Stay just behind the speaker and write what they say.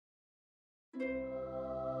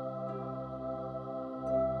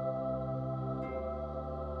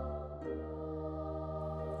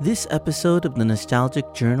This episode of the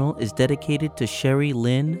Nostalgic Journal is dedicated to Sherry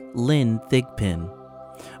Lynn Thigpen.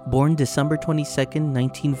 Born December 22,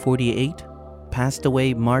 1948, passed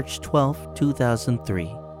away March 12,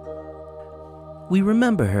 2003. We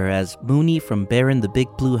remember her as Mooney from Bear in the Big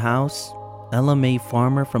Blue House, Ella Mae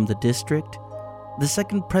Farmer from The District, the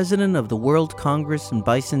second president of the World Congress and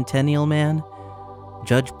Bicentennial Man,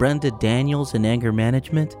 Judge Brenda Daniels in Anger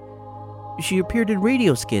Management. She appeared in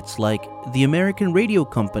radio skits like The American Radio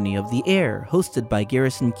Company of the Air, hosted by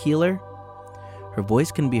Garrison Keillor. Her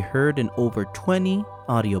voice can be heard in over 20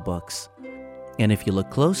 audiobooks. And if you look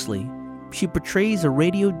closely, she portrays a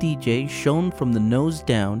radio DJ shown from the nose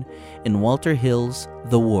down in Walter Hill's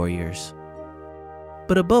The Warriors.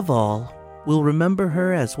 But above all, we'll remember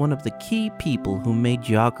her as one of the key people who made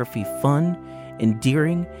geography fun,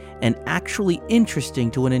 endearing, and actually interesting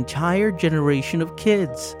to an entire generation of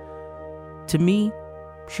kids. To me,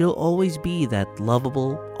 she'll always be that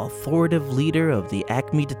lovable, authoritative leader of the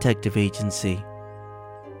Acme Detective Agency.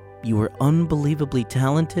 You were unbelievably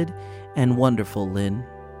talented and wonderful, Lynn.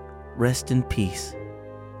 Rest in peace.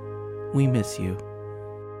 We miss you.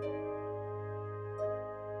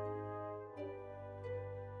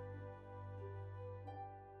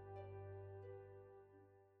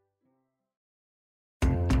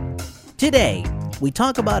 Today, we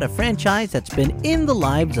talk about a franchise that's been in the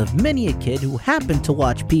lives of many a kid who happened to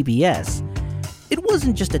watch PBS. It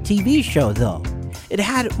wasn't just a TV show, though. It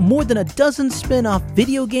had more than a dozen spin-off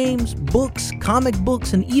video games, books, comic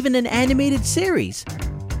books, and even an animated series.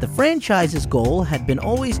 The franchise's goal had been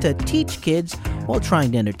always to teach kids while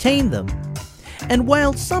trying to entertain them. And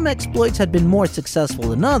while some exploits had been more successful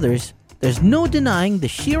than others, there's no denying the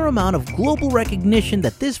sheer amount of global recognition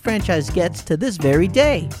that this franchise gets to this very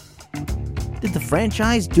day. Did the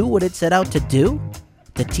franchise do what it set out to do?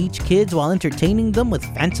 To teach kids while entertaining them with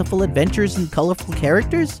fanciful adventures and colorful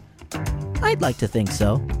characters? I'd like to think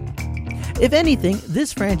so. If anything,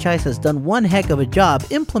 this franchise has done one heck of a job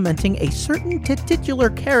implementing a certain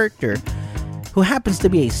titular character who happens to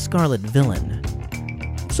be a scarlet villain.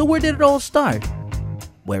 So where did it all start?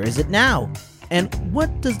 Where is it now? And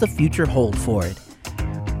what does the future hold for it?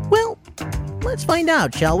 Well, let's find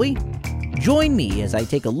out, shall we? Join me as I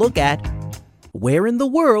take a look at where in the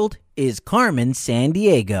world is Carmen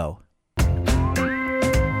Sandiego?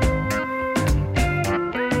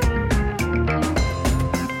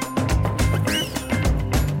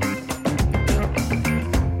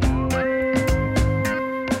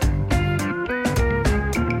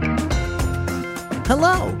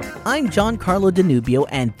 Hello, I'm Giancarlo Danubio,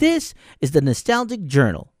 and this is the Nostalgic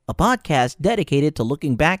Journal, a podcast dedicated to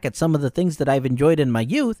looking back at some of the things that I've enjoyed in my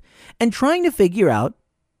youth and trying to figure out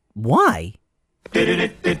why.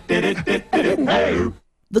 The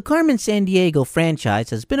Carmen Sandiego franchise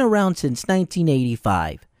has been around since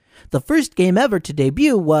 1985. The first game ever to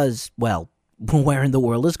debut was, well, where in the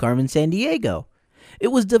world is Carmen Sandiego? It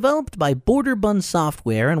was developed by Border Bun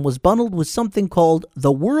Software and was bundled with something called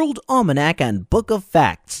the World Almanac and Book of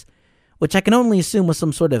Facts, which I can only assume was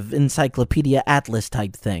some sort of encyclopedia atlas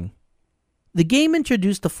type thing. The game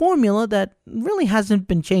introduced a formula that really hasn't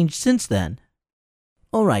been changed since then.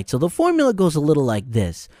 Alright, so the formula goes a little like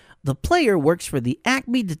this. The player works for the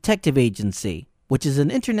Acme Detective Agency, which is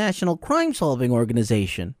an international crime-solving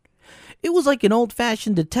organization. It was like an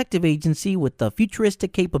old-fashioned detective agency with the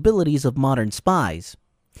futuristic capabilities of modern spies.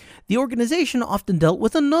 The organization often dealt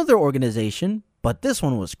with another organization, but this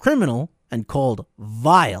one was criminal and called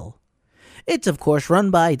Vile. It's of course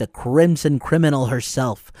run by the Crimson Criminal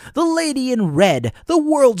herself, the Lady in Red, the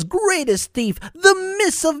world's greatest thief, the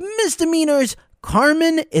Miss of Misdemeanors,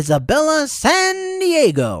 Carmen Isabella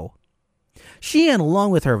Sandiego. She and along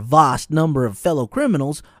with her vast number of fellow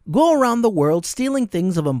criminals go around the world stealing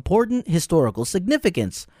things of important historical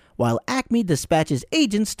significance, while Acme dispatches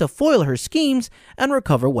agents to foil her schemes and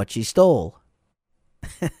recover what she stole.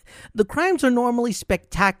 The crimes are normally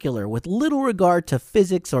spectacular with little regard to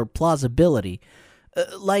physics or plausibility,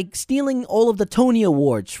 like stealing all of the Tony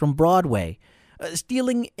Awards from Broadway,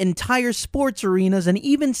 stealing entire sports arenas, and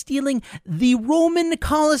even stealing the Roman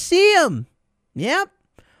Colosseum. Yep,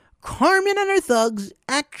 Carmen and her thugs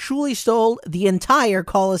actually stole the entire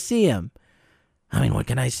Colosseum. I mean, what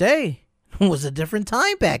can I say? It was a different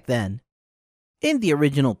time back then. In the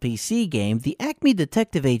original PC game, the Acme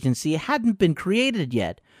Detective Agency hadn't been created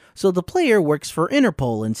yet, so the player works for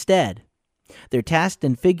Interpol instead. They're tasked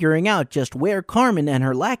in figuring out just where Carmen and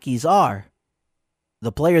her lackeys are.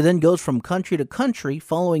 The player then goes from country to country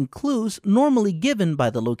following clues normally given by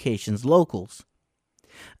the location's locals.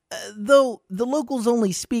 Though the locals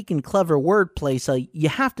only speak in clever wordplay, so you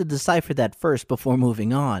have to decipher that first before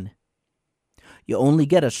moving on. You only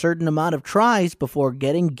get a certain amount of tries before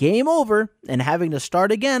getting game over and having to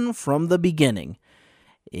start again from the beginning.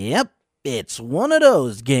 Yep, it's one of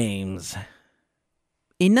those games.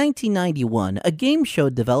 In 1991, a game show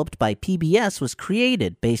developed by PBS was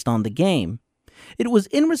created based on the game. It was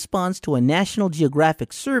in response to a National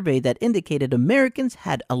Geographic survey that indicated Americans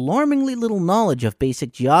had alarmingly little knowledge of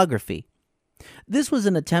basic geography. This was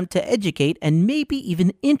an attempt to educate and maybe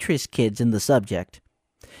even interest kids in the subject.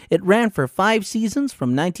 It ran for 5 seasons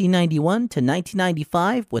from 1991 to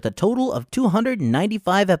 1995 with a total of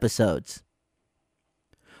 295 episodes.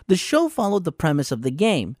 The show followed the premise of the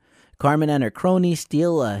game. Carmen and her cronies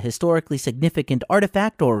steal a historically significant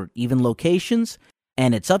artifact or even locations,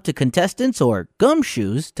 and it's up to contestants or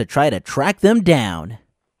gumshoes to try to track them down.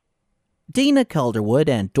 Dana Calderwood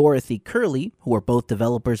and Dorothy Curley, who were both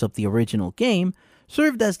developers of the original game,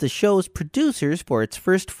 served as the show's producers for its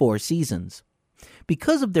first 4 seasons.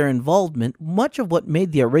 Because of their involvement, much of what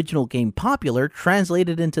made the original game popular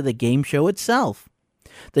translated into the game show itself.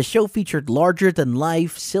 The show featured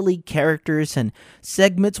larger-than-life, silly characters and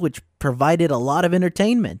segments which provided a lot of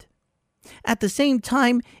entertainment. At the same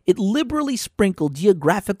time, it liberally sprinkled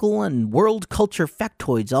geographical and world culture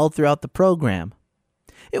factoids all throughout the program.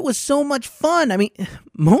 It was so much fun. I mean,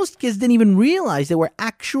 most kids didn't even realize they were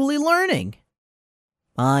actually learning.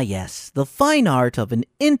 Ah yes, the fine art of an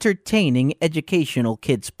entertaining educational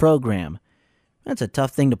kids program. That's a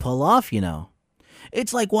tough thing to pull off, you know.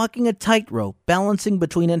 It's like walking a tightrope, balancing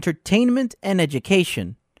between entertainment and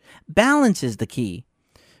education. Balance is the key,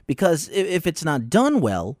 because if it's not done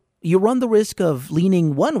well, you run the risk of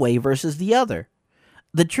leaning one way versus the other.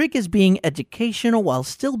 The trick is being educational while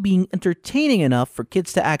still being entertaining enough for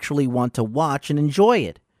kids to actually want to watch and enjoy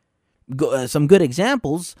it. Some good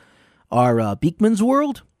examples are Beakman's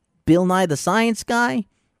World, Bill Nye the Science Guy,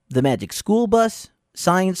 The Magic School Bus,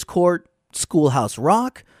 Science Court, Schoolhouse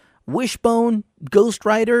Rock, Wishbone, Ghost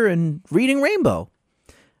Rider, and Reading Rainbow.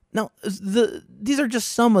 Now, these are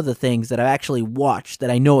just some of the things that I've actually watched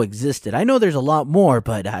that I know existed. I know there's a lot more,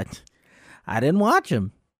 but I didn't watch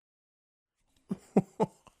them.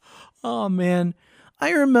 Oh, man.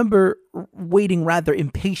 I remember waiting rather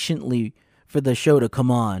impatiently for the show to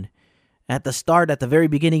come on. At the start, at the very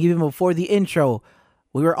beginning, even before the intro,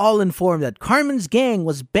 we were all informed that Carmen's gang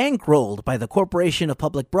was bankrolled by the Corporation of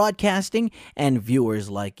Public Broadcasting and viewers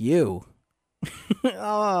like you.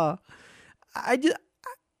 I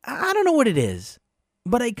don't know what it is,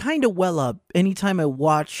 but I kind of well up anytime I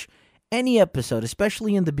watch any episode,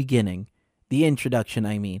 especially in the beginning, the introduction,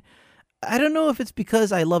 I mean. I don't know if it's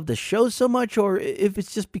because I love the show so much or if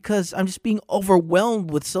it's just because I'm just being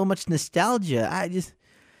overwhelmed with so much nostalgia.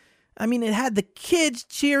 It had the kids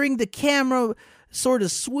cheering, the camera sort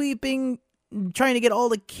of sweeping, trying to get all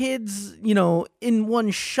the kids, in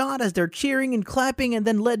one shot as they're cheering and clapping, and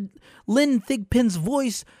then Lynn Thigpen's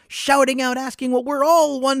voice shouting out, asking what we're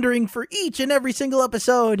all wondering for each and every single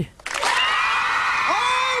episode.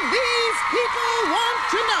 All these people want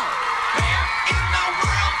to know, where in the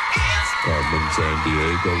world is Carmen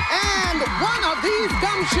Sandiego? And one of these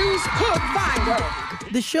gumshoes could find her.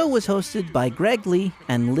 The show was hosted by Greg Lee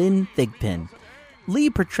and Lynn Thigpen. Lee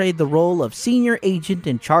portrayed the role of senior agent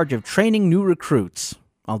in charge of training new recruits,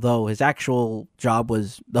 although his actual job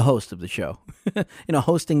was the host of the show.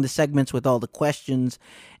 Hosting the segments with all the questions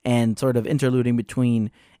and sort of interluding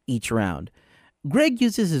between each round. Greg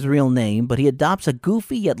uses his real name, but he adopts a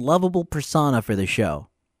goofy yet lovable persona for the show.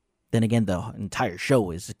 Then again, the entire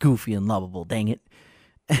show is goofy and lovable, dang it.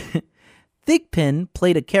 Thigpen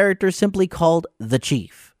played a character simply called The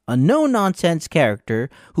Chief. A no-nonsense character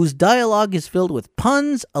whose dialogue is filled with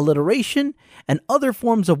puns, alliteration, and other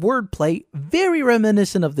forms of wordplay very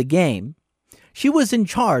reminiscent of the game. She was in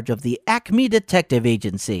charge of the Acme Detective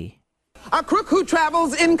Agency. A crook who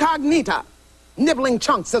travels incognita, nibbling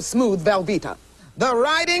chunks of smooth Velveeta. The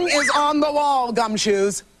writing is on the wall,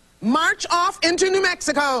 gumshoes. March off into New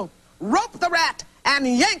Mexico, rope the rat, and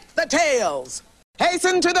yank the tails.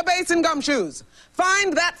 Hasten to the basin, gumshoes.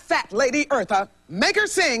 Find that fat lady Eartha, make her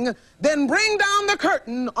sing, then bring down the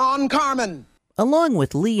curtain on Carmen. Along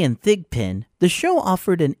with Lee and Thigpen, the show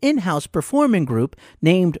offered an in-house performing group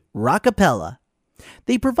named Rockapella.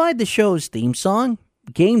 They provide the show's theme song,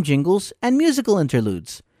 game jingles, and musical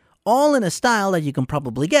interludes, all in a style that you can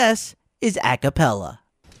probably guess is a cappella.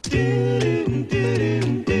 There's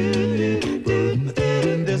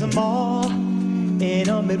a mall in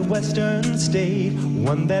a Midwestern state,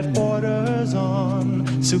 one that borders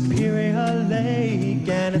on Superior Lake,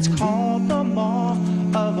 and it's called the Mall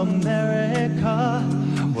of America,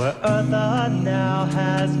 where where Eartha now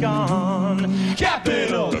has gone.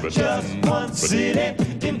 Capital, just one city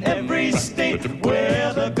in every state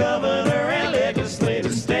where the governor and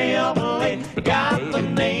legislators stay up late. Got the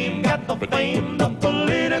name, got the fame, the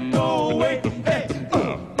political weight. Hey,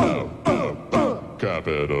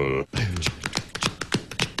 Capital.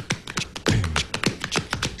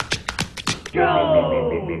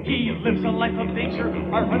 Go! He lives a life of danger,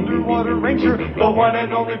 our underwater ranger, the one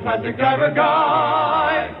and only plastic diver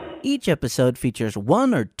guy. Each episode features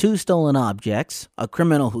one or two stolen objects, a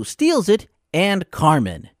criminal who steals it, and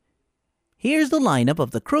Carmen. Here's the lineup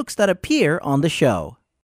of the crooks that appear on the show.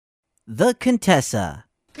 The Contessa.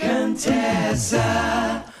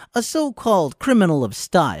 A so-called criminal of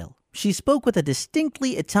style. She spoke with a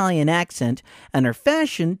distinctly Italian accent, and her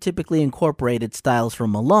fashion typically incorporated styles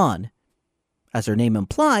from Milan. As her name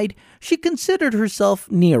implied, she considered herself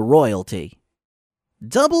near royalty.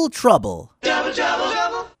 Double Trouble.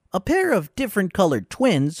 A pair of different colored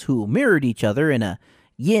twins who mirrored each other in a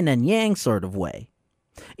yin and yang sort of way.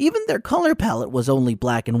 Even their color palette was only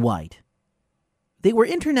black and white. They were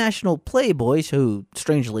international playboys who,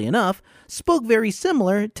 strangely enough, spoke very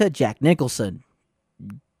similar to Jack Nicholson.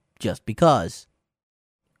 Just because.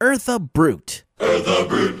 Eartha Brute.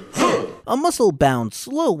 A muscle-bound,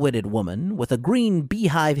 slow-witted woman with a green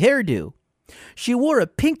beehive hairdo. She wore a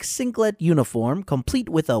pink singlet uniform complete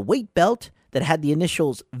with a weight belt that had the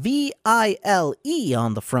initials VILE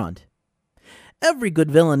on the front. Every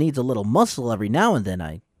good villain needs a little muscle every now and then,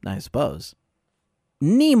 I suppose.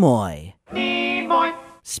 Nimoy.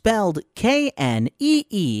 Spelled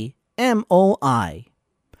Kneemoi.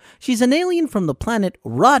 She's an alien from the planet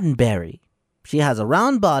Roddenberry. She has a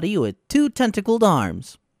round body with 2 tentacled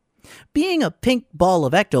arms. Being a pink ball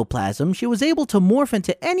of ectoplasm, she was able to morph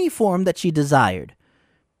into any form that she desired.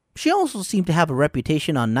 She also seemed to have a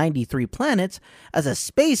reputation on 93 planets as a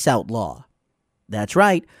space outlaw. That's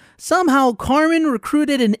right, somehow Carmen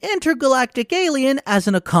recruited an intergalactic alien as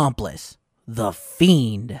an accomplice. The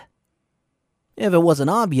Fiend. If it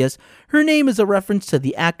wasn't obvious, her name is a reference to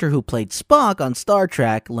the actor who played Spock on Star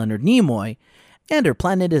Trek, Leonard Nimoy, and her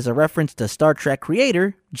planet is a reference to Star Trek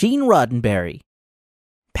creator Gene Roddenberry.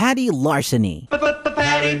 Patty Larceny.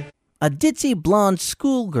 A ditzy blonde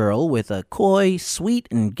schoolgirl with a coy, sweet,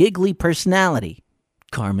 and giggly personality.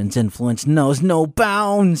 Carmen's influence knows no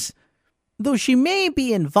bounds. Though she may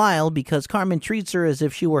be in vile because Carmen treats her as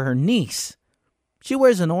if she were her niece. She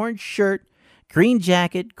wears an orange shirt, green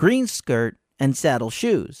jacket, green skirt, and saddle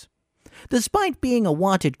shoes. Despite being a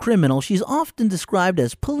wanted criminal, she's often described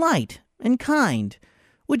as polite and kind,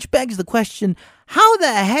 which begs the question, how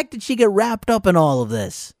the heck did she get wrapped up in all of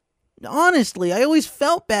this? Honestly, I always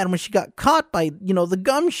felt bad when she got caught by, the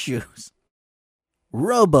gumshoes.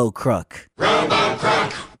 Robo-Crook.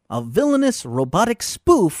 A villainous robotic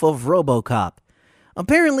spoof of RoboCop.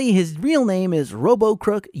 Apparently, his real name is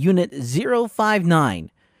Robo-Crook Unit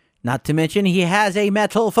 059. Not to mention he has a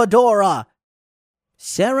metal fedora.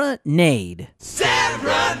 Sarah Nade.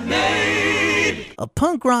 A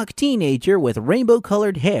punk rock teenager with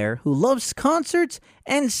rainbow-colored hair who loves concerts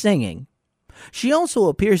and singing. She also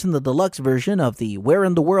appears in the deluxe version of the Where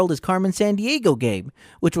in the World is Carmen Sandiego game,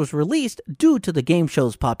 which was released due to the game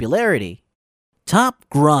show's popularity. Top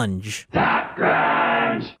Grunge.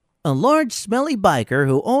 A large, smelly biker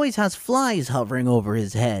who always has flies hovering over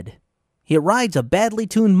his head. He rides a badly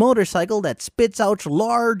tuned motorcycle that spits out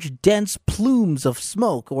large, dense plumes of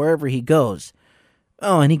smoke wherever he goes.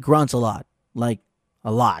 Oh, and he grunts a lot. Like,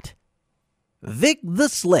 a lot. Vic the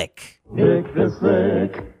Slick.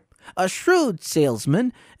 A shrewd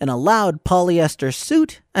salesman in a loud polyester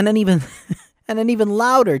suit and an even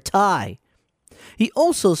louder tie. He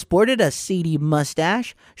also sported a seedy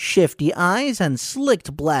mustache, shifty eyes, and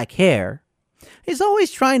slicked black hair. He's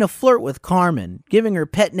always trying to flirt with Carmen, giving her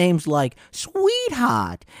pet names like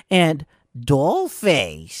Sweetheart and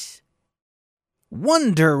Dollface.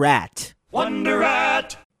 Wonder Rat.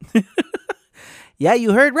 Yeah,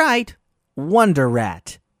 you heard right. Wonder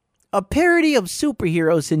Rat. A parody of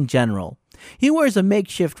superheroes in general. He wears a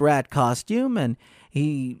makeshift rat costume and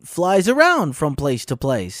he flies around from place to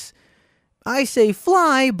place. I say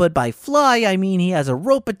fly, but by fly I mean he has a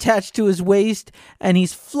rope attached to his waist and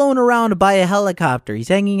he's flown around by a helicopter. He's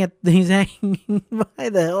hanging by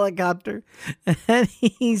the helicopter and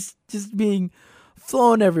he's just being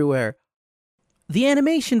flown everywhere. The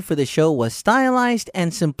animation for the show was stylized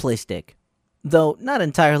and simplistic, though not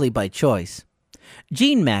entirely by choice.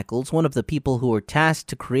 Gene Mackles, one of the people who were tasked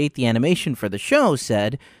to create the animation for the show,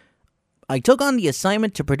 said, "I took on the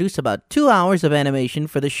assignment to produce about 2 hours of animation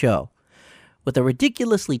for the show. With a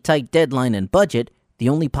ridiculously tight deadline and budget, The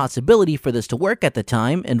only possibility for this to work at the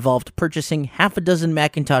time involved purchasing half a dozen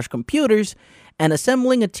Macintosh computers and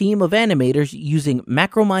assembling a team of animators using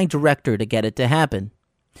Macromind Director to get it to happen.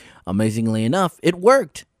 Amazingly enough, it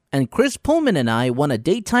worked, and Chris Pullman and I won a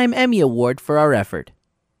Daytime Emmy Award for our effort.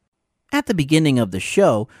 At the beginning of the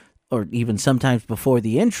show, or even sometimes before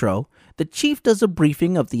the intro, the chief does a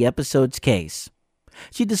briefing of the episode's case.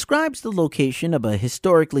 She describes the location of a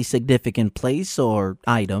historically significant place or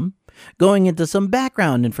item, going into some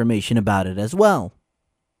background information about it as well.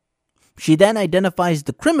 She then identifies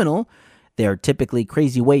the criminal, their typically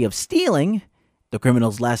crazy way of stealing, the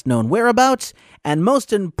criminal's last known whereabouts, and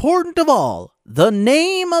most important of all, the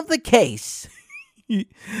name of the case,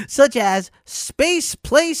 such as Space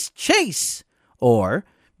Place Chase, or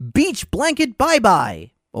Beach Blanket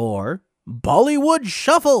Bye-Bye, or Bollywood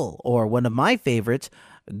Shuffle, or one of my favorites,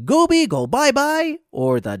 Gooby Go Bye-Bye,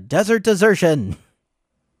 or The Desert Desertion.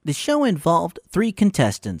 The show involved 3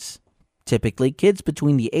 contestants, typically kids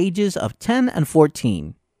between the ages of 10 and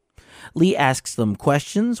 14. Lee asks them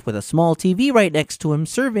questions with a small TV right next to him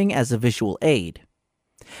serving as a visual aid.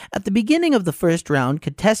 At the beginning of the first round,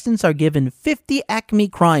 contestants are given 50 Acme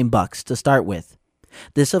Crime Bucks to start with.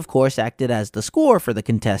 This, of course, acted as the score for the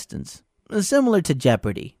contestants, similar to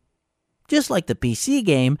Jeopardy! Just like the PC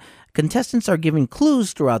game, contestants are given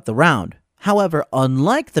clues throughout the round. However,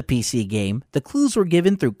 unlike the PC game, the clues were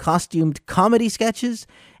given through costumed comedy sketches,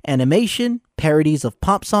 animation, parodies of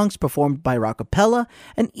pop songs performed by Rockapella,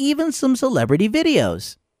 and even some celebrity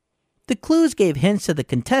videos. The clues gave hints to the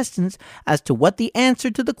contestants as to what the answer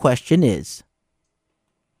to the question is.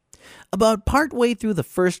 About partway through the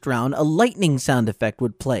first round, a lightning sound effect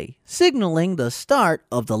would play, signaling the start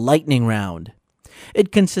of the lightning round.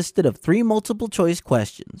 It consisted of 3 multiple-choice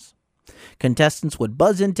questions. Contestants would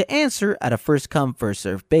buzz in to answer at a first-come,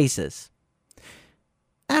 first-served basis.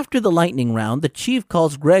 After the lightning round, the chief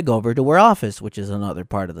calls Greg over to her office, which is another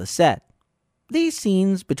part of the set. These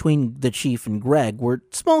scenes between the chief and Greg were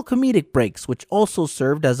small comedic breaks, which also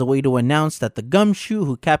served as a way to announce that the gumshoe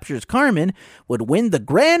who captures Carmen would win the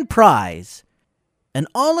grand prize, an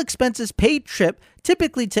all-expenses-paid trip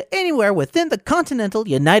typically to anywhere within the continental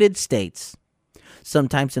United States.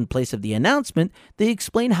 Sometimes in place of the announcement, they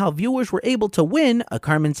explain how viewers were able to win a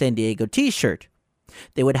Carmen Sandiego t-shirt.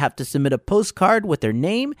 They would have to submit a postcard with their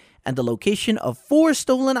name and the location of 4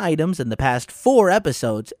 stolen items in the past 4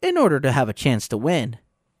 episodes in order to have a chance to win.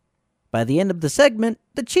 By the end of the segment,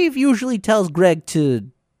 the chief usually tells Greg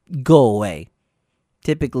to go away,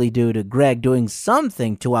 typically due to Greg doing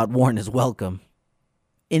something to outwarn his welcome.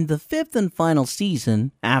 In the 5th and final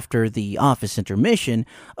season, after the office intermission,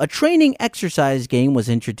 a training exercise game was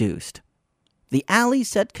introduced. The alley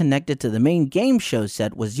set connected to the main game show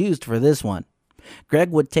set was used for this one.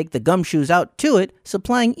 Greg would take the gumshoes out to it,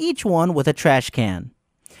 supplying each one with a trash can.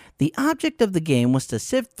 The object of the game was to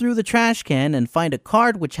sift through the trash can and find a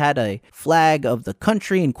card which had a flag of the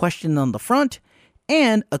country in question on the front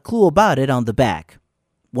and a clue about it on the back.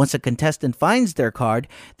 Once a contestant finds their card,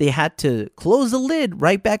 they had to close the lid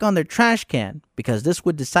right back on their trash can, because this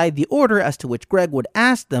would decide the order as to which Greg would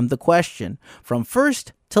ask them the question, from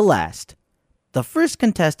first to last. The first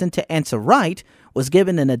contestant to answer right was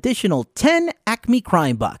given an additional 10 Acme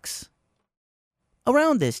Crime Bucks.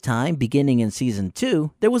 Around this time, beginning in Season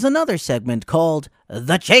 2, there was another segment called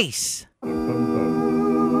The Chase. The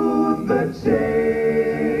Chase.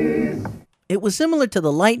 It was similar to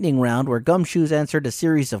the lightning round where Gumshoes answered a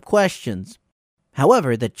series of questions.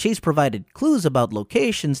 However, the chase provided clues about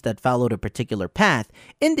locations that followed a particular path,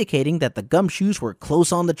 indicating that the Gumshoes were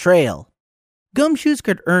close on the trail. Gumshoes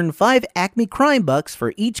could earn 5 Acme Crime Bucks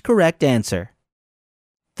for each correct answer.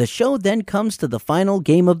 The show then comes to the final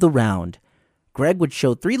game of the round. Greg would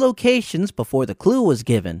show 3 locations before the clue was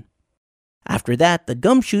given. After that, the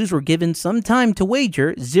Gumshoes were given some time to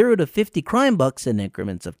wager 0 to 50 Crime Bucks in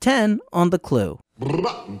increments of 10 on the clue.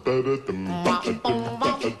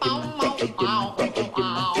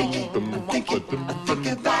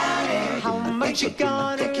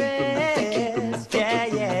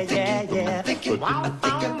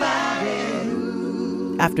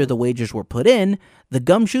 After the wagers were put in, the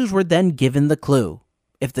Gumshoes were then given the clue.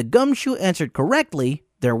 If the Gumshoe answered correctly,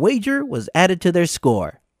 their wager was added to their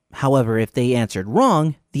score. However, if they answered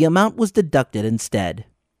wrong, the amount was deducted instead.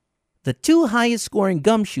 The 2 highest scoring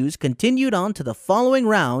Gumshoes continued on to the following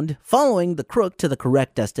round, following the crook to the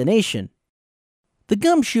correct destination. The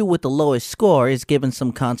Gumshoe with the lowest score is given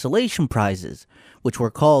some consolation prizes, which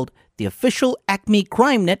were called the official Acme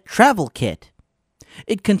CrimeNet Travel Kit.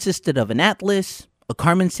 It consisted of an atlas, a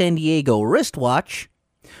Carmen Sandiego wristwatch,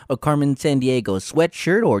 a Carmen Sandiego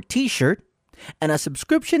sweatshirt or t-shirt, and a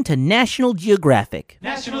subscription to National Geographic.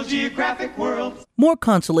 National Geographic World. More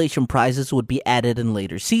consolation prizes would be added in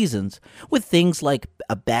later seasons, with things like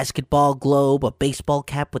a basketball globe, a baseball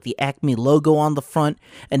cap with the Acme logo on the front,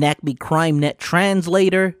 an Acme CrimeNet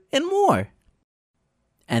translator, and more.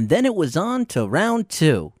 And then it was on to round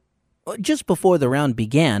 2. Just before the round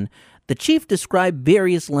began, the chief described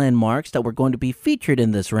various landmarks that were going to be featured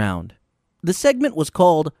in this round. The segment was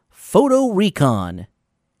called Photo Recon.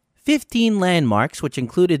 15 landmarks, which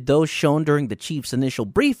included those shown during the chief's initial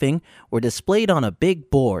briefing, were displayed on a big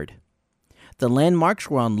board. The landmarks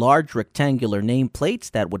were on large rectangular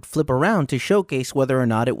nameplates that would flip around to showcase whether or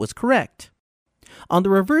not it was correct. On the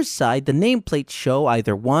reverse side, the nameplates show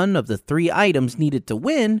either one of the 3 items needed to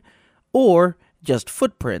win, or just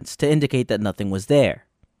footprints to indicate that nothing was there.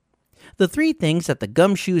 The 3 things that the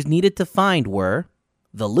gumshoes needed to find were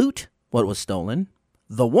the loot, what was stolen,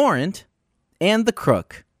 the warrant, and the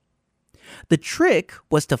crook. The trick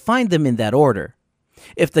was to find them in that order.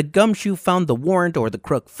 If the gumshoe found the warrant or the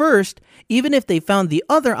crook first, even if they found the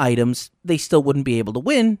other items, they still wouldn't be able to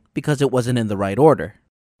win because it wasn't in the right order.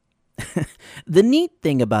 The neat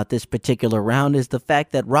thing about this particular round is the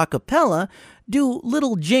fact that Rockapella do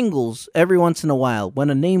little jingles every once in a while when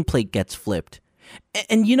a nameplate gets flipped.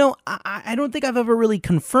 And you know, I don't think I've ever really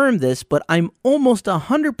confirmed this, but I'm almost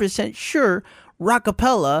 100% sure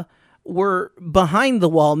Rockapella were behind the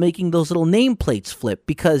wall making those little nameplates flip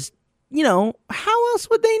because, you know, how else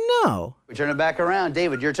would they know? We turn it back around.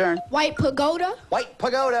 David, your turn. White Pagoda. White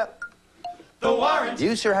Pagoda. The warrant.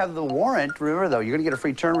 You, sir, have the warrant. Remember, though, you're going to get a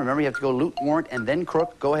free turn. Remember, you have to go loot, warrant, and then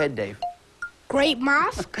crook. Go ahead, Dave. Great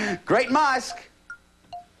Mosque. Great Mosque.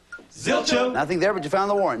 Zilcho. Nothing there, but you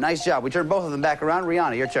found the warrant. Nice job. We turn both of them back around.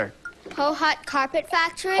 Rihanna, your turn. Ho Hut Carpet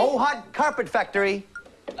Factory. Oh, Hot Carpet Factory.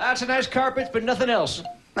 Lots of nice carpets, but nothing else.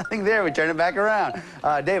 Nothing there. We turn it back around.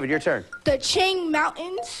 David, your turn. The Ching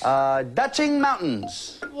Mountains. Dutching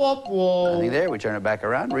Mountains. Whoop whoop. Nothing there. We turn it back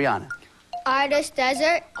around. Rihanna. Artist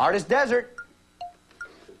Desert. Artist Desert.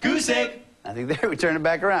 Goose egg. Nothing there. We turn it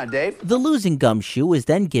back around. Dave. The losing gumshoe is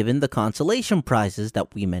then given the consolation prizes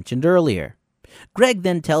that we mentioned earlier. Greg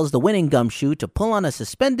then tells the winning gumshoe to pull on a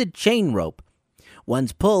suspended chain rope.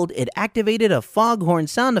 Once pulled, it activated a foghorn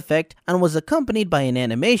sound effect and was accompanied by an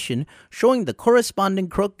animation showing the corresponding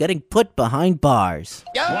crook getting put behind bars.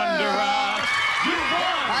 Yeah! Wonder Rock. You won.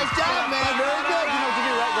 Nice job, man. Very good. You know what to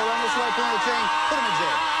do, right? Go around this way, pull on the chain, put him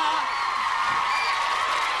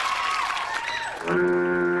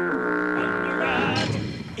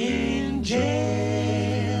in jail. In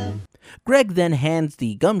jail. Greg then hands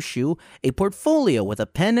the gumshoe a portfolio with a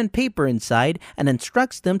pen and paper inside and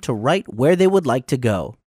instructs them to write where they would like to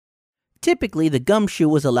go. Typically, the gumshoe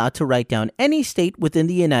was allowed to write down any state within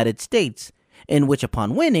the United States, in which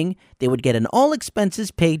upon winning, they would get an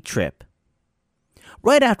all-expenses-paid trip.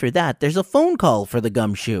 Right after that, there's a phone call for the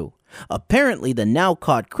gumshoe. Apparently, the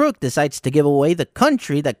now-caught crook decides to give away the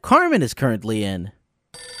country that Carmen is currently in.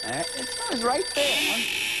 It's right there.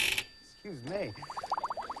 Excuse me.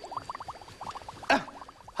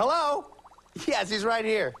 Hello? Yes, he's right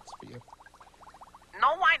here.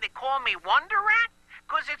 Know why they call me Wonder Rat?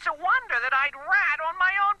 'Cause it's a wonder that I'd rat on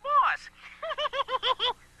my own boss.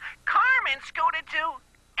 Carmen scooted to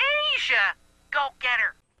Asia. Go get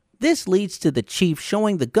her. This leads to the chief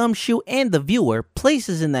showing the gumshoe and the viewer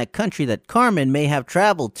places in that country that Carmen may have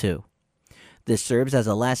traveled to. This serves as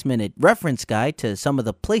a last-minute reference guide to some of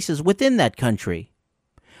the places within that country.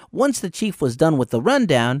 Once the chief was done with the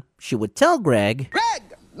rundown, she would tell Greg, Greg,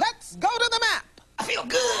 let's go to the map. I feel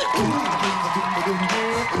good.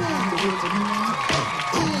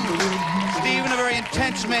 Steven, a very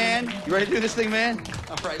intense man. You ready to do this thing, man?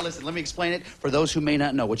 All right, listen, let me explain it for those who may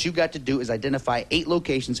not know. What you've got to do is identify 8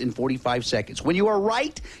 locations in 45 seconds. When you are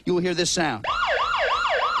right, you will hear this sound.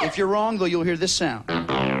 If you're wrong, though, you'll hear this sound.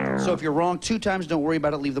 So if you're wrong 2 times, don't worry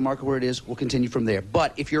about it. Leave the marker where it is. We'll continue from there.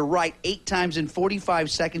 But if you're right 8 times in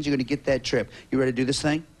 45 seconds, you're going to get that trip. You ready to do this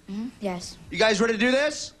thing? Yes. You guys ready to do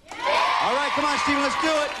this? All right, come on, Steven, let's do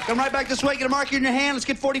it. Come right back this way. Get a marker in your hand. Let's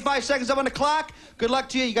get 45 seconds up on the clock. Good luck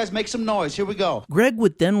to you. You guys make some noise. Here we go. Greg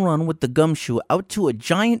would then run with the gumshoe out to a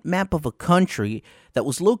giant map of a country that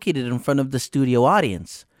was located in front of the studio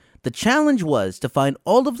audience. The challenge was to find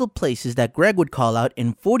all of the places that Greg would call out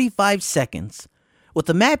in 45 seconds. With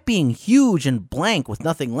the map being huge and blank with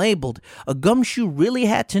nothing labeled, a gumshoe really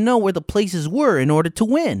had to know where the places were in order to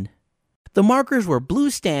win. The markers were blue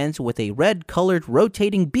stands with a red-colored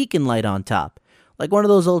rotating beacon light on top, like one of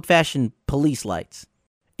those old-fashioned police lights.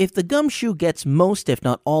 If the gumshoe gets most, if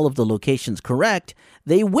not all, of the locations correct,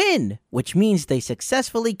 they win, which means they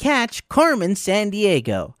successfully catch Carmen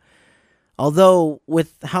Sandiego. Although,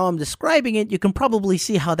 with how I'm describing it, you can probably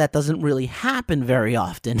see how that doesn't really happen very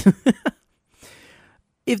often.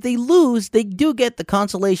 If they lose, they do get the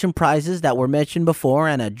consolation prizes that were mentioned before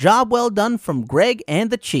and a job well done from Greg and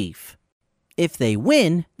the Chief. If they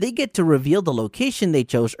win, they get to reveal the location they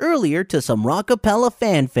chose earlier to some rockapella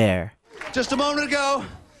fanfare. Just a moment ago,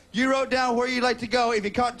 you wrote down where you'd like to go. If you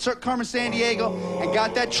caught Carmen Sandiego and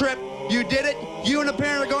got that trip, you did it. You and the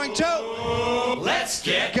parent are going to... Let's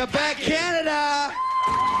get Quebec, Canada!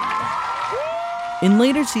 In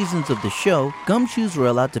later seasons of the show, gumshoes were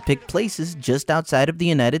allowed to pick places just outside of the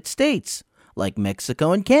United States, like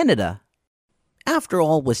Mexico and Canada. After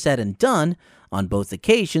all was said and done, on both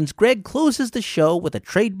occasions, Greg closes the show with a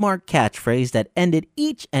trademark catchphrase that ended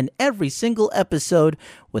each and every single episode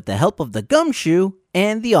with the help of the gumshoe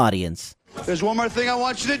and the audience. There's one more thing I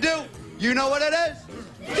want you to do. You know what it is?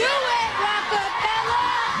 Do it,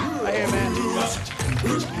 Rockapella! Right here, man.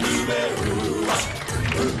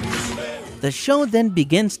 The show then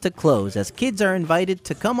begins to close as kids are invited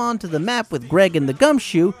to come onto the map with Greg and the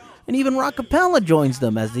gumshoe, and even Rockapella joins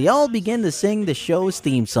them as they all begin to sing the show's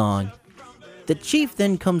theme song. The Chief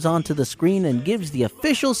then comes onto the screen and gives the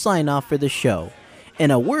official sign-off for the show,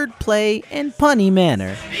 in a wordplay and punny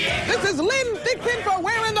manner. This is Lynn Thigpen for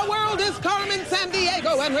Where in the World is Carmen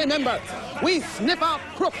Sandiego? And remember, we snip out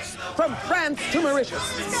crooks from France to Mauritius.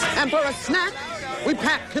 And for a snack, we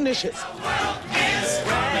pack knishes.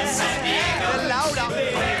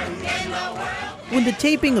 When the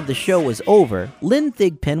taping of the show was over, Lynn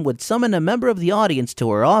Thigpen would summon a member of the audience to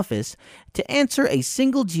her office to answer a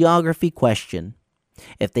single geography question.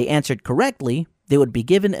 If they answered correctly, they would be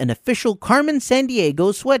given an official Carmen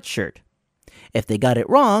Sandiego sweatshirt. If they got it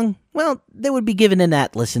wrong, well, they would be given an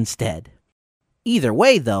atlas instead. Either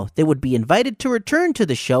way, though, they would be invited to return to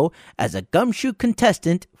the show as a gumshoe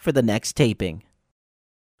contestant for the next taping.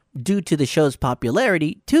 Due to the show's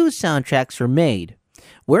popularity, 2 soundtracks were made.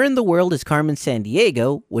 Where in the World is Carmen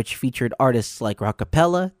Sandiego, which featured artists like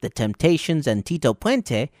Rockapella, The Temptations, and Tito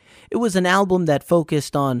Puente. It was an album that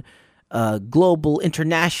focused on global,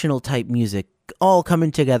 international type music, all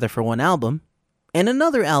coming together for one album. And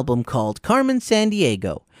another album called Carmen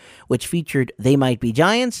Sandiego, which featured They Might Be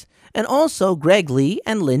Giants, and also Greg Lee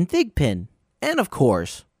and Lynn Thigpen. And of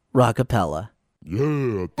course, Rockapella.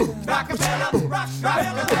 Yeah. Rockapella,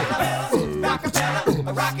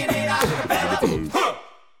 rockin' it acapella.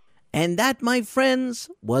 And that, my friends,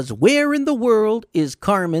 was Where in the World is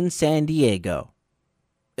Carmen Sandiego?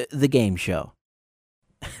 The game show.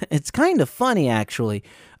 It's kind of funny, actually.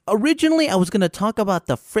 Originally, I was going to talk about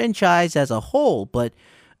the franchise as a whole, but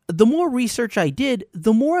the more research I did,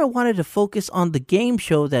 the more I wanted to focus on the game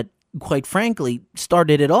show that, quite frankly,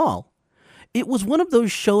 started it all. It was one of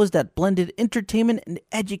those shows that blended entertainment and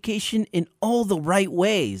education in all the right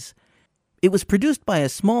ways. It was produced by a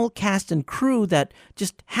small cast and crew that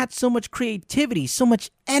just had so much creativity, so much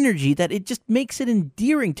energy that it just makes it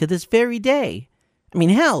endearing to this very day. I mean,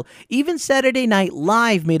 hell, even Saturday Night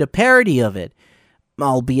Live made a parody of it,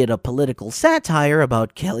 albeit a political satire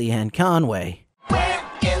about Kellyanne Conway. Where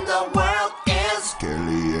in the world is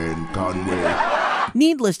Kellyanne Conway?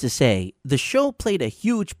 Needless to say, the show played a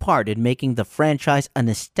huge part in making the franchise a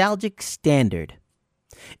nostalgic standard.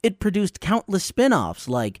 It produced countless spin-offs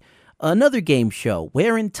like another game show,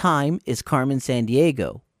 Where in Time is Carmen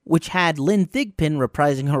Sandiego, which had Lynn Thigpen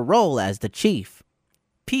reprising her role as the Chief.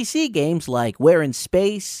 PC games like Where in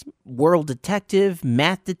Space, World Detective,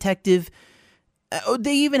 Math Detective.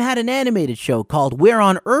 They even had an animated show called Where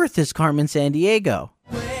on Earth is Carmen Sandiego?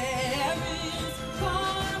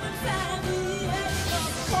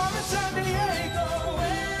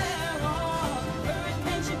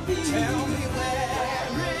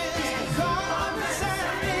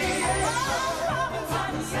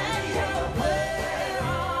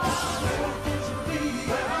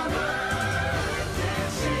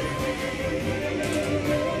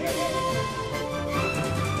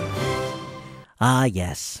 Ah,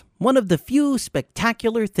 yes. One of the few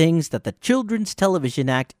spectacular things that the Children's Television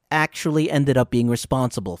Act actually ended up being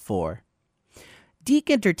responsible for. Deke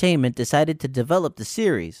Entertainment decided to develop the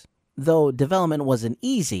series, though development wasn't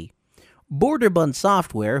easy. Borderbund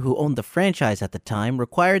Software, who owned the franchise at the time,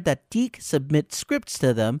 required that Deke submit scripts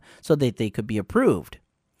to them so that they could be approved.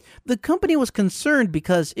 The company was concerned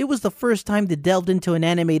because it was the first time they delved into an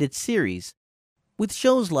animated series. With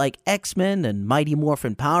shows like X-Men and Mighty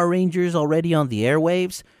Morphin Power Rangers already on the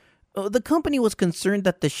airwaves, the company was concerned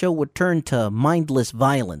that the show would turn to mindless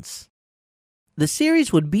violence. The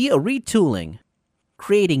series would be a retooling,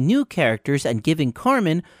 creating new characters and giving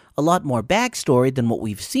Carmen a lot more backstory than what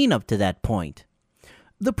we've seen up to that point.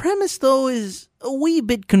 The premise, though, is a wee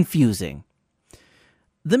bit confusing.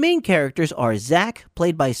 The main characters are Zach,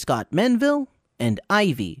 played by Scott Menville, and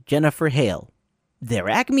Ivy, Jennifer Hale. They're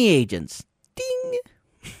Acme agents. Ding!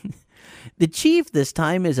 The chief this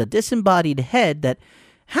time is a disembodied head that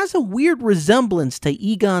has a weird resemblance to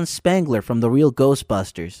Egon Spangler from the real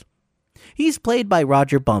Ghostbusters. He's played by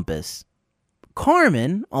Roger Bumpus.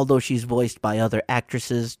 Carmen, although she's voiced by other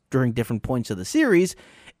actresses during different points of the series,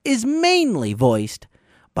 is mainly voiced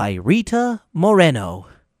by Rita Moreno.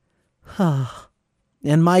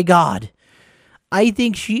 And my God, I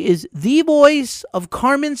think she is the voice of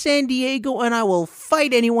Carmen Sandiego, and I will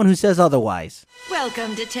fight anyone who says otherwise.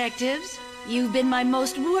 Welcome, detectives. You've been my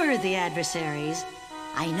most worthy adversaries.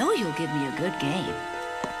 I know you'll give me a good game.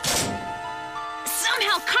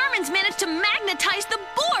 Somehow Carmen's managed to magnetize the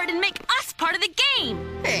board and make us part of the game.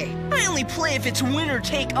 Hey, I only play if it's winner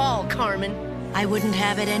take all, Carmen. I wouldn't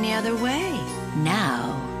have it any other way.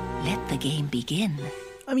 Now, let the game begin.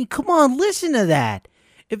 I mean, come on, listen to that.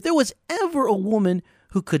 If there was ever a woman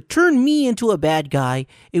who could turn me into a bad guy,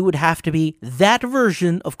 it would have to be that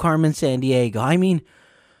version of Carmen Sandiego. I mean,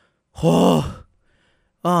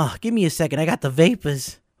 give me a second. I got the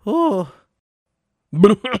vapors.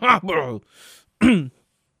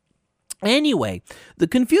 Anyway, the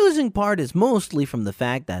confusing part is mostly from the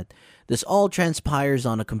fact that this all transpires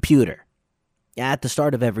on a computer. At the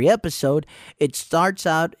start of every episode, it starts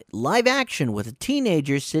out live action with a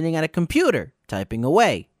teenager sitting at a computer, typing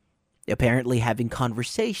away, apparently having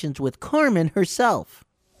conversations with Carmen herself.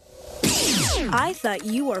 I thought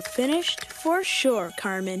you were finished for sure,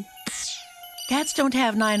 Carmen. Cats don't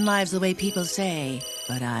have 9 lives the way people say,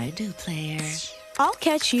 but I do, player. I'll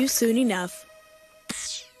catch you soon enough.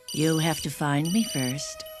 You have to find me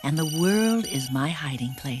first, and the world is my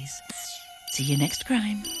hiding place. See you next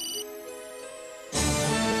crime.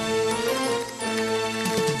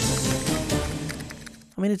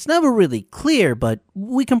 I mean, it's never really clear, but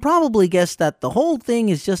we can probably guess that the whole thing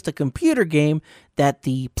is just a computer game that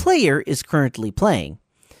the player is currently playing.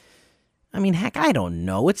 I mean, heck, I don't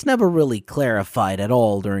know. It's never really clarified at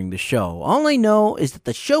all during the show. All I know is that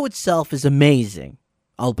the show itself is amazing,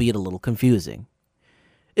 albeit a little confusing.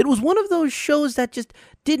 It was one of those shows that just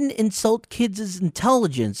didn't insult kids'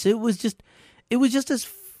 intelligence. It was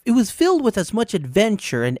filled with as much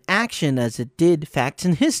adventure and action as it did facts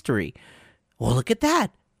and history. Well, look at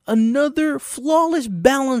that. Another flawless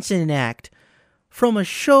balancing act from a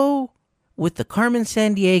show with the Carmen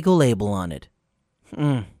Sandiego label on it.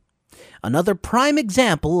 Another prime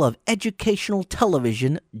example of educational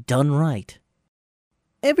television done right.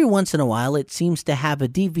 Every once in a while, it seems to have a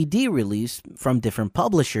DVD release from different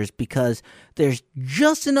publishers because there's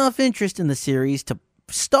just enough interest in the series to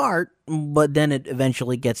start, but then it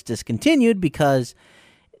eventually gets discontinued because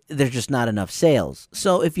there's just not enough sales.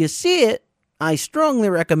 So if you see it, I strongly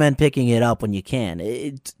recommend picking it up when you can.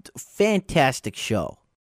 It's a fantastic show.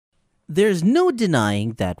 There's no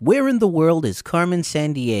denying that Where in the World is Carmen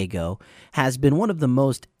Sandiego has been one of the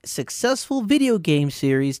most successful video game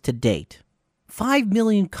series to date. 5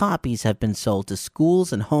 million copies have been sold to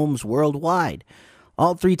schools and homes worldwide.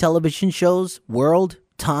 All 3 television shows, World,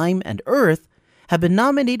 Time, and Earth, have been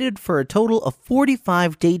nominated for a total of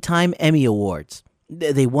 45 Daytime Emmy Awards.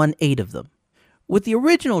 They won 8 of them, with the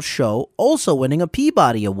original show also winning a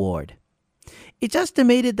Peabody Award. It's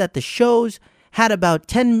estimated that the shows had about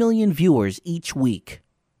 10 million viewers each week.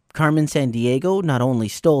 Carmen Sandiego not only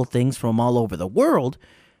stole things from all over the world,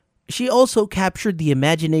 she also captured the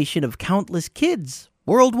imagination of countless kids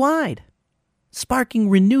worldwide, sparking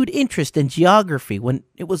renewed interest in geography when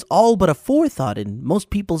it was all but a forethought in most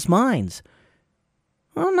people's minds.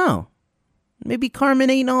 I don't know. Maybe Carmen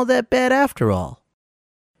ain't all that bad after all.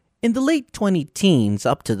 In the late 2010s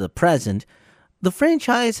up to the present, the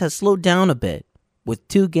franchise has slowed down a bit, with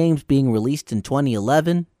 2 games being released in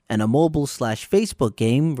 2011 and a mobile/Facebook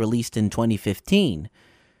game released in 2015.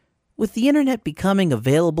 With the internet becoming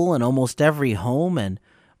available in almost every home and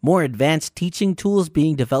more advanced teaching tools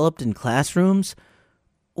being developed in classrooms,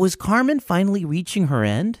 was Carmen finally reaching her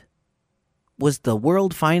end? Was the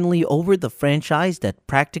world finally over the franchise that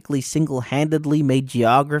practically single-handedly made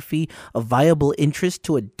geography a viable interest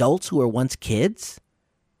to adults who were once kids?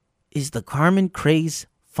 Is the Carmen craze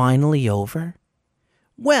finally over?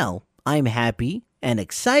 Well, I'm happy and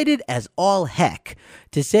excited as all heck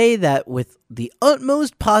to say that with the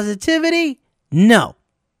utmost positivity, no.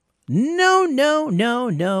 No, no, no,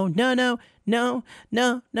 no, no, no, no,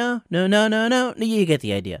 no, no, no, no, no, no. You get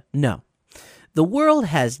the idea. No. The world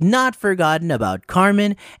has not forgotten about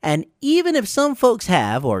Carmen, and even if some folks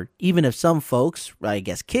have, or even if some folks, I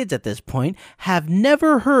guess kids at this point, have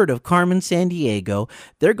never heard of Carmen Sandiego,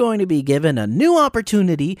 they're going to be given a new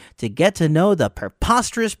opportunity to get to know the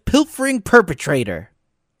preposterous pilfering perpetrator.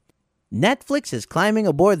 Netflix is climbing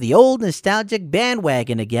aboard the old nostalgic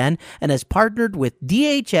bandwagon again and has partnered with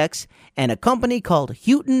DHX and a company called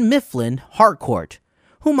Houghton Mifflin Harcourt,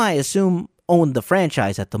 whom I assume own the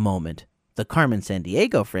franchise at the moment, the Carmen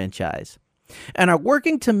Sandiego franchise, and are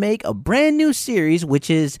working to make a brand new series which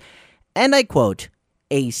is, and I quote,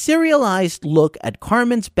 a serialized look at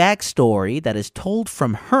Carmen's backstory that is told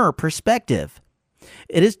from her perspective.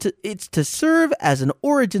 It's to serve as an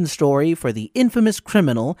origin story for the infamous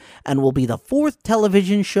criminal and will be the 4th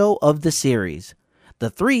television show of the series,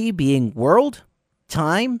 the 3 being World,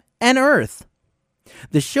 Time, and Earth.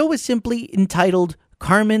 The show is simply entitled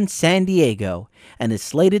Carmen Sandiego and is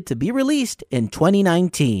slated to be released in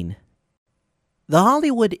 2019. The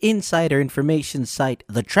Hollywood insider information site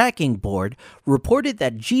The Tracking Board reported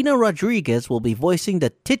that Gina Rodriguez will be voicing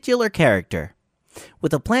the titular character.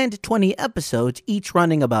 With a planned 20 episodes, each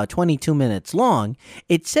running about 22 minutes long,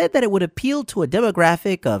 it said that it would appeal to a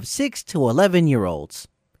demographic of 6 to 11-year-olds.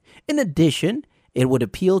 In addition, it would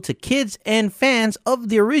appeal to kids and fans of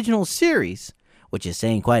the original series, which is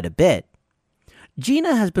saying quite a bit.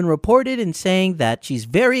 Gina has been reported in saying that she's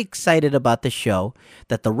very excited about the show,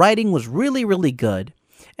 that the writing was really, really good,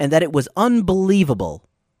 and that it was unbelievable.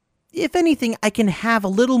 If anything, I can have a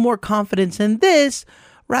little more confidence in this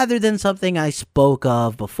rather than something I spoke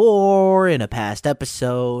of before in a past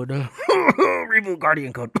episode. Reboot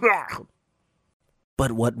Guardian Code.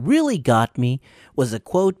 But what really got me was a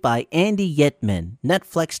quote by Andy Yetman,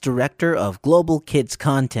 Netflix director of Global Kids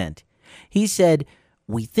Content. He said,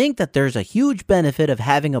 "We think that there's a huge benefit of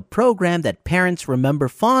having a program that parents remember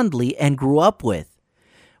fondly and grew up with.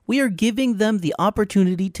 We are giving them the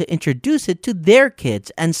opportunity to introduce it to their kids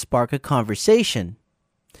and spark a conversation."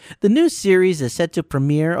 The new series is set to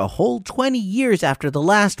premiere a whole 20 years after the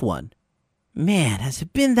last one. Man, has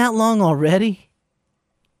it been that long already?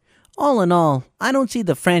 All in all, I don't see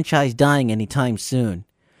the franchise dying anytime soon.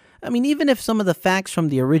 I mean, even if some of the facts from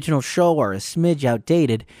the original show are a smidge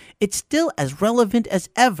outdated, it's still as relevant as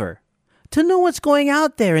ever. To know what's going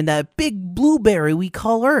out there in that big blueberry we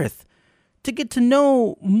call Earth. To get to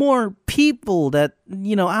know more people that,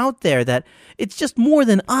 out there, that it's just more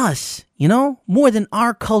than us, more than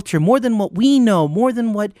our culture, more than what we know, more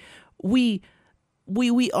than what we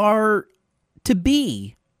are to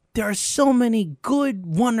be. There are so many good,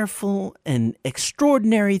 wonderful, and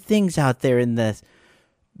extraordinary things out there in this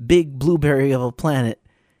big blueberry of a planet.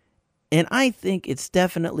 And I think it's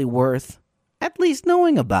definitely worth at least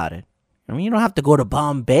knowing about it. I mean, you don't have to go to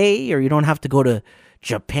Bombay, or you don't have to go to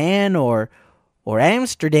Japan or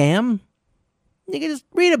Amsterdam. You can just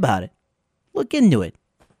read about it. Look into it.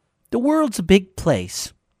 The world's a big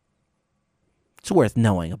place. It's worth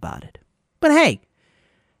knowing about it. But hey,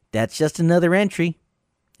 that's just another entry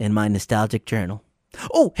in my nostalgic journal.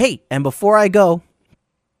 Oh, hey, and before I go,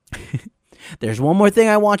 there's one more thing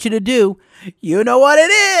I want you to do. You know what it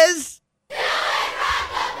is!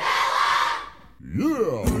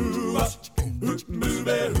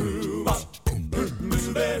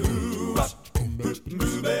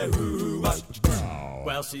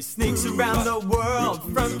 Well, she sneaks around the world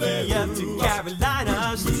from Kiev to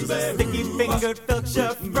Carolina. She's a sticky-fingered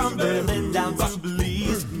filcher from Berlin down to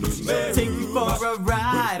Belize. She'll take you for a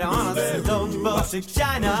ride on a slow boat to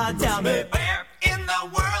China. Tell me, where in the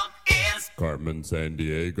world is Carmen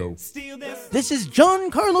Sandiego? This is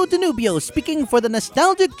Giancarlo Danubio speaking for the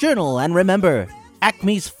Nostalgic Journal. And remember,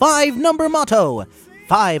 Acme's 5-number motto: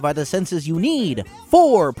 5 are the senses you need,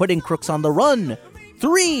 4 putting crooks on the run,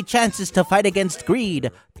 3 chances to fight against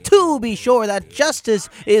greed, 2 be sure that justice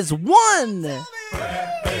is 1.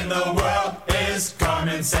 Where in the world is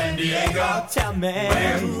Carmen Sandiego? Tell me.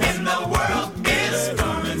 Where in the world is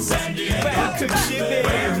Carmen Sandiego? Where could she be?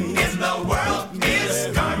 Where in the world is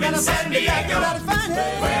Carmen Sandiego?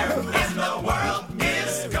 Where in the world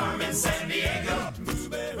is Carmen Sandiego?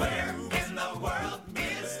 Where in the world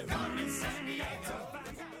is Carmen Sandiego?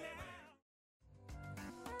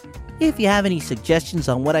 If you have any suggestions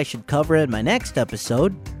on what I should cover in my next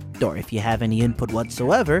episode, or if you have any input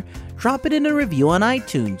whatsoever, drop it in a review on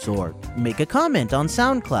iTunes or make a comment on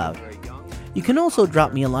SoundCloud. You can also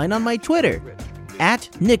drop me a line on my Twitter,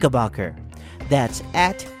 @Knickerbocker. That's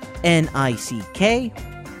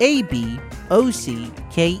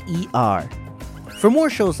 @NICKABOCKER. For more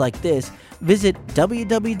shows like this, visit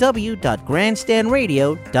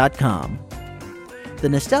www.grandstandradio.com. The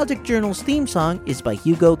Nostalgic Journal's theme song is by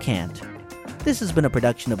Hugo Kant. This has been a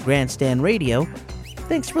production of Grandstand Radio.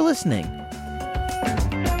 Thanks for listening.